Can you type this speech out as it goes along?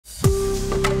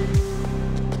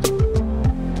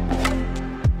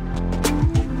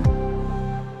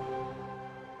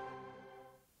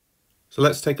So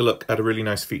let's take a look at a really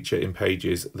nice feature in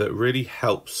Pages that really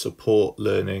helps support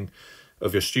learning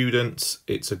of your students.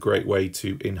 It's a great way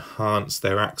to enhance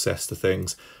their access to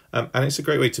things, and it's a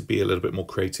great way to be a little bit more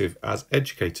creative as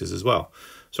educators as well.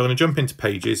 So I'm going to jump into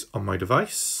Pages on my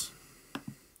device,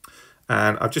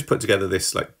 and I've just put together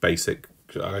this like basic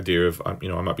idea of, I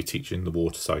might be teaching the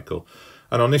water cycle.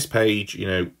 And on this page,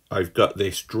 I've got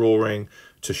this drawing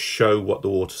to show what the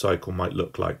water cycle might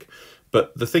look like.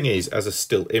 But the thing is, as a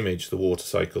still image, the water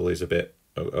cycle is a bit,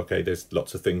 okay, there's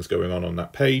lots of things going on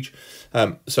that page.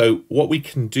 So what we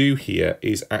can do here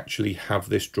is actually have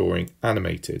this drawing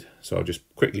animated. So I'll just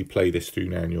quickly play this through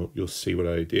now and you'll see what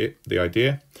the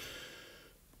idea.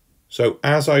 So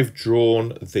as I've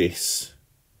drawn this,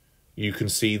 you can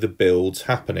see the builds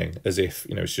happening as if,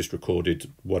 it's just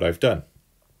recorded what I've done.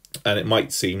 And it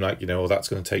might seem like, well, that's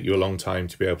going to take you a long time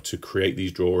to be able to create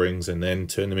these drawings and then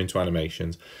turn them into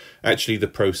animations. Actually, the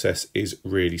process is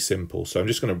really simple. So I'm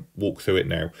just going to walk through it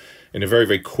now in a very,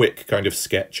 very quick kind of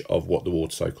sketch of what the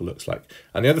water cycle looks like.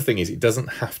 And the other thing is it doesn't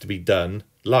have to be done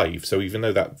live. So even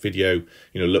though that video,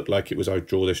 looked like it was, I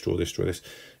draw this,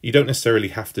 you don't necessarily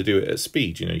have to do it at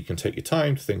speed. You can take your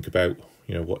time to think about,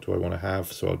 what do I want to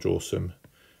have? So I'll draw some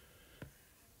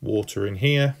water in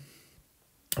here.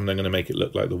 I'm then going to make it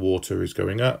look like the water is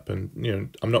going up, and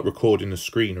I'm not recording the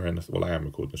screen or anything. Well, I am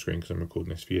recording the screen because I'm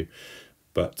recording this for you,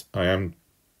 but I am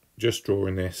just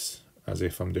drawing this as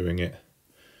if I'm doing it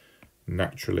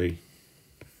naturally,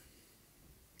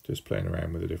 just playing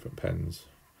around with the different pens.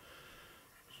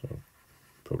 So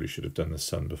probably should have done the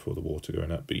sun before the water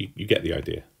going up, but you get the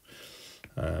idea.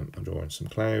 I'm drawing some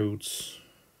clouds.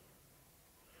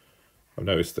 I've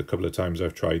noticed a couple of times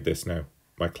I've tried this now,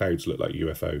 my clouds look like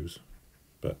UFOs.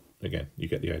 But again, you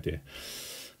get the idea.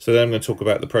 So then I'm going to talk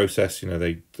about the process.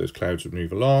 Those clouds would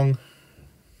move along.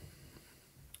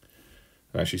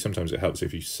 And actually, sometimes it helps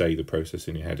if you say the process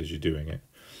in your head as you're doing it.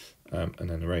 And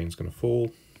then the rain's going to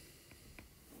fall.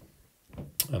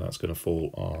 And that's going to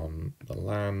fall on the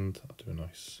land. I'll do a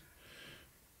nice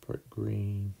bright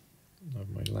green of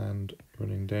my land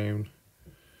running down.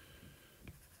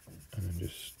 And then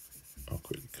I'll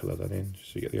quickly colour that in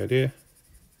just so you get the idea.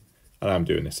 And I'm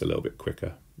doing this a little bit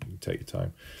quicker. You can take your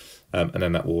time. And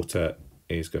then that water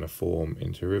is going to form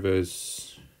into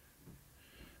rivers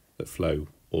that flow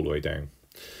all the way down.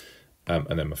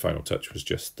 And then my final touch was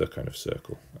just the kind of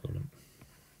circle element.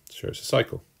 So it's a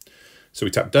cycle. So we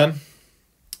tap done.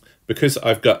 Because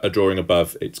I've got a drawing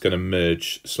above, it's going to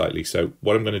merge slightly. So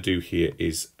what I'm going to do here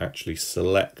is actually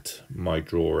select my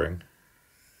drawing.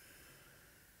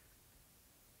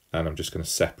 And I'm just going to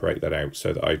separate that out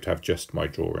so that I have just my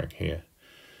drawing here.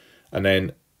 And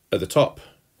then at the top,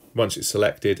 once it's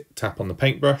selected, tap on the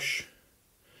paintbrush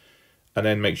and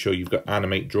then make sure you've got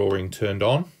animate drawing turned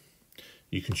on.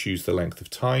 You can choose the length of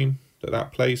time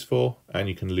that plays for, and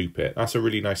you can loop it. That's a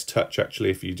really nice touch actually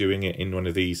if you're doing it in one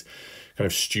of these kind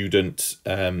of student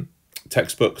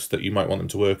textbooks that you might want them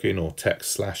to work in, or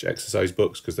text/exercise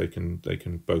books, because they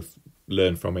can both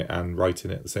learn from it and write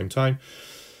in it at the same time.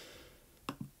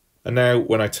 And now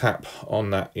when I tap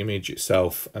on that image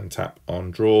itself and tap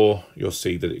on draw, you'll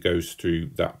see that it goes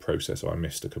through that process. I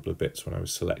missed a couple of bits when I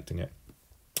was selecting it.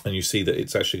 And you see that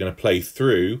it's actually going to play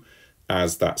through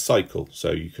as that cycle. So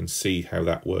you can see how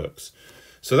that works.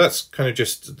 So that's kind of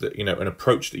just, an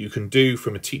approach that you can do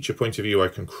from a teacher point of view. I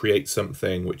can create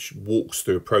something which walks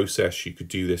through a process. You could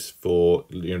do this for,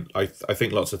 I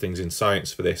think lots of things in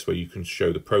science for this, where you can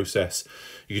show the process.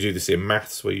 You could do this in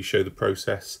maths where you show the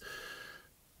process.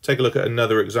 Take a look at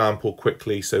another example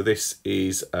quickly. So this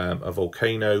is a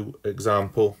volcano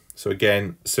example. So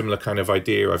again, similar kind of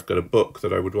idea. I've got a book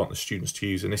that I would want the students to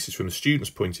use, and this is from the students'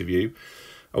 point of view.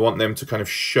 I want them to kind of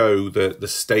show the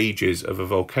stages of a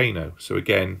volcano. So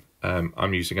again,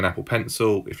 I'm using an Apple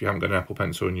Pencil. If you haven't got an Apple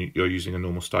Pencil and you're using a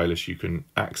normal stylus, you can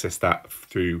access that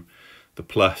through the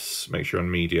plus, make sure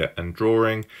on media and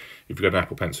drawing. If you've got an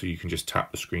Apple Pencil, you can just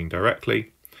tap the screen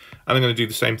directly. And I'm going to do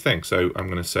the same thing. So I'm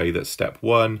going to say that step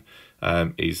one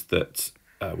is that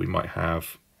we might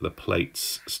have the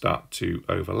plates start to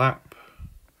overlap.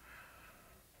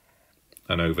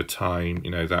 And over time,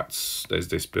 there's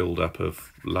this build-up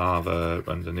of lava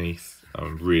underneath.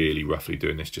 I'm really roughly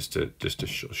doing this just to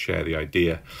share the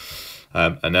idea.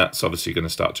 And that's obviously going to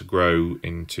start to grow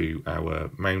into our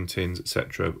mountains,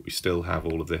 etc. But we still have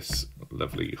all of this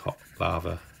lovely hot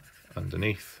lava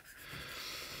underneath.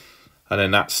 And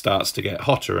then that starts to get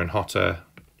hotter and hotter.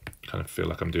 Kind of feel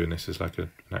like I'm doing this as like an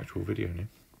actual video now.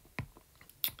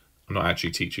 I'm not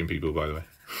actually teaching people, by the way.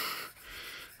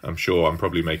 I'm sure I'm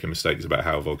probably making mistakes about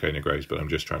how a volcano grows, but I'm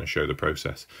just trying to show the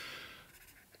process.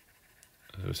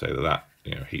 As I say, that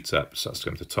heats up, starts to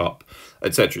come to the top,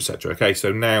 etc, etc. Okay,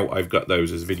 so now I've got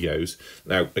those as videos.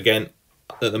 Now again,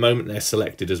 at the moment they're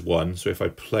selected as one, so if I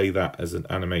play that as an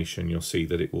animation, you'll see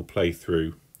that it will play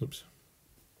through. Oops.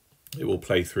 It will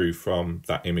play through from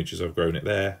that image as I've grown it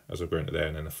there,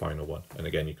 and then the final one. And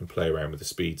again, you can play around with the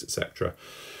speeds, etc.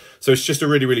 So it's just a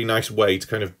really, really nice way to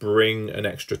kind of bring an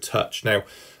extra touch. Now,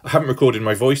 I haven't recorded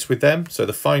my voice with them, so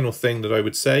the final thing that I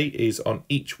would say is on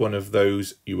each one of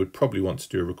those, you would probably want to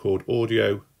do a record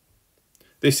audio.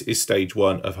 This is stage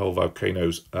one of how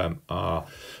volcanoes are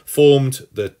formed.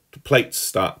 The plates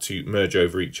start to merge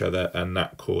over each other, and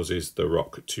that causes the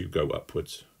rock to go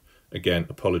upwards. Again,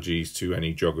 apologies to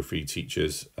any geography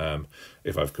teachers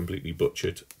if I've completely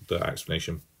butchered the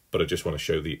explanation, but I just want to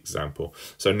show the example.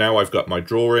 So now I've got my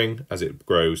drawing as it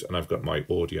grows, and I've got my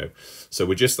audio. So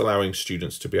we're just allowing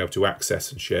students to be able to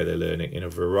access and share their learning in a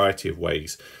variety of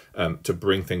ways to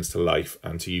bring things to life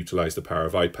and to utilize the power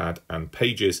of iPad and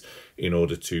Pages in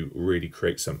order to really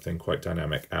create something quite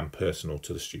dynamic and personal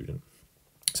to the student.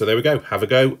 So there we go, have a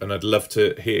go, and I'd love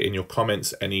to hear in your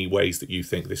comments any ways that you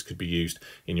think this could be used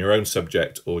in your own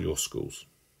subject or your schools.